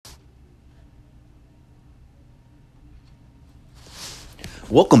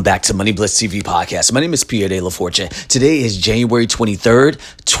Welcome back to Money Blitz TV podcast. My name is Pierre De La Fortune. Today is January 23rd,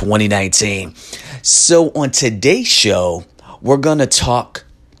 2019. So on today's show, we're going to talk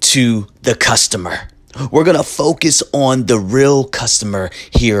to the customer. We're going to focus on the real customer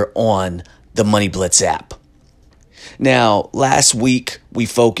here on the Money Blitz app. Now, last week, we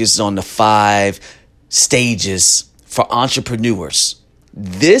focused on the 5 stages for entrepreneurs.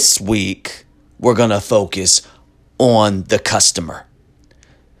 This week, we're going to focus on the customer.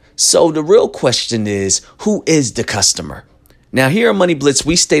 So the real question is, who is the customer? Now, here at Money Blitz,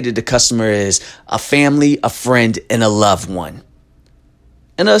 we stated the customer is a family, a friend, and a loved one,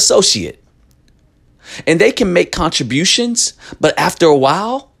 and an associate. And they can make contributions, but after a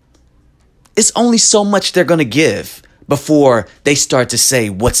while, it's only so much they're going to give before they start to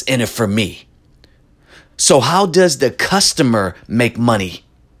say, what's in it for me? So how does the customer make money?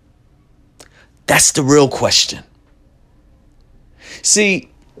 That's the real question. See,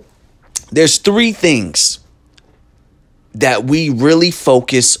 there's 3 things that we really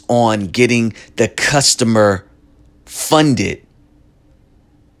focus on getting the customer funded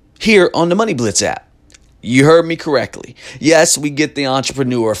here on the Money Blitz app. You heard me correctly. Yes, we get the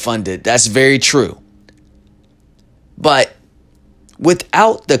entrepreneur funded. That's very true. But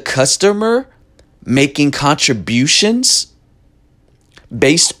without the customer making contributions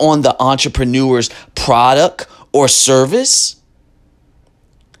based on the entrepreneur's product or service,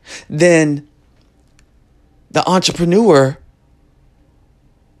 then the entrepreneur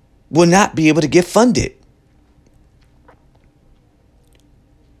will not be able to get funded.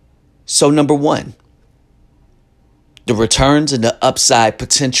 So number 1, the returns and the upside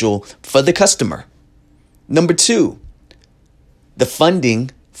potential for the customer. Number 2, the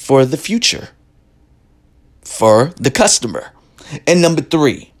funding for the future for the customer. And number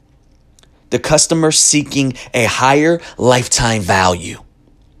 3, the customer seeking a higher lifetime value.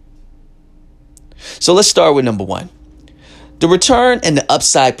 So let's start with number 1. The return and the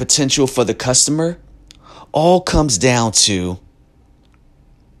upside potential for the customer all comes down to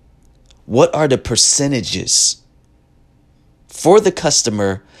what are the percentages for the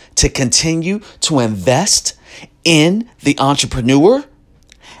customer to continue to invest in the entrepreneur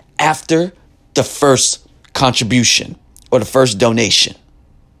after the first contribution or the first donation.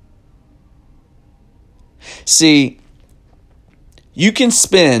 See, you can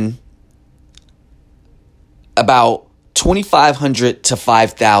spend about $2,500 to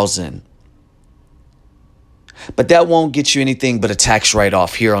 $5,000. But that won't get you anything but a tax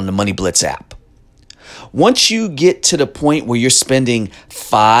write-off here on the Money Blitz app. Once you get to the point where you're spending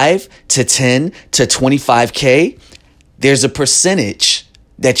 5 to 10 to 25K, there's a percentage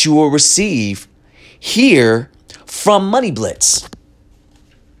that you will receive here from Money Blitz.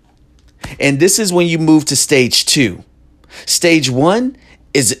 And this is when you move to stage 2. Stage 1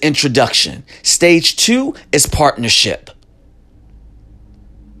 is introduction. Stage 2 is partnership.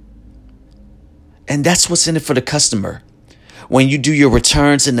 And that's what's in it for the customer when you do your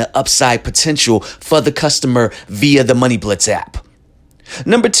returns and the upside potential for the customer via the Money Blitz app.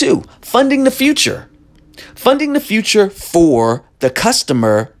 Number 2, funding the future. Funding the future for the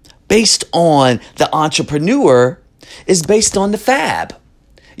customer based on the entrepreneur is based on the FAB.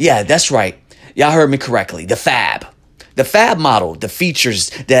 Yeah, that's right. Y'all heard me correctly. The FAB. The FAB model, the features,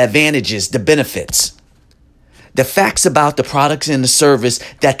 the advantages, the benefits, the facts about the products and the service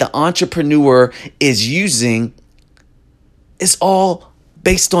that the entrepreneur is using is all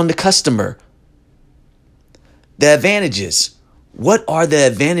based on the customer. The advantages. What are the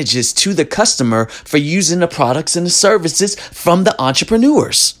advantages to the customer for using the products and the services from the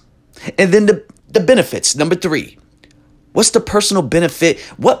entrepreneurs? And then the benefits. Number 3. What's the personal benefit?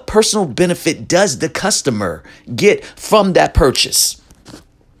 What personal benefit does the customer get from that purchase?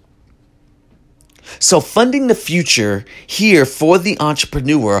 So funding the future here for the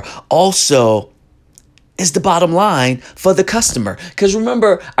entrepreneur also is the bottom line for the customer. Because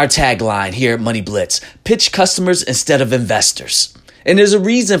remember our tagline here at Money Blitz, pitch customers instead of investors. And there's a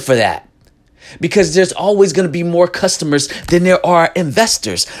reason for that. Because there's always going to be more customers than there are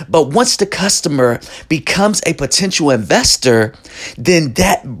investors. But once the customer becomes a potential investor, then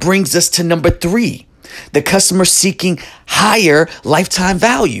that brings us to number 3, the customer seeking higher lifetime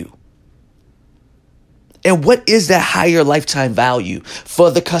value. And what is that higher lifetime value for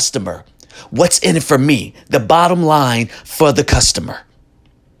the customer? What's in it for me? The bottom line for the customer.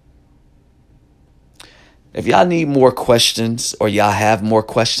 If y'all need more questions or y'all have more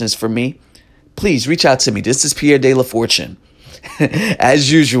questions for me, please reach out to me. This is Pierre De La Fortune.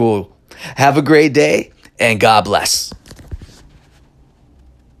 As usual, have a great day and God bless.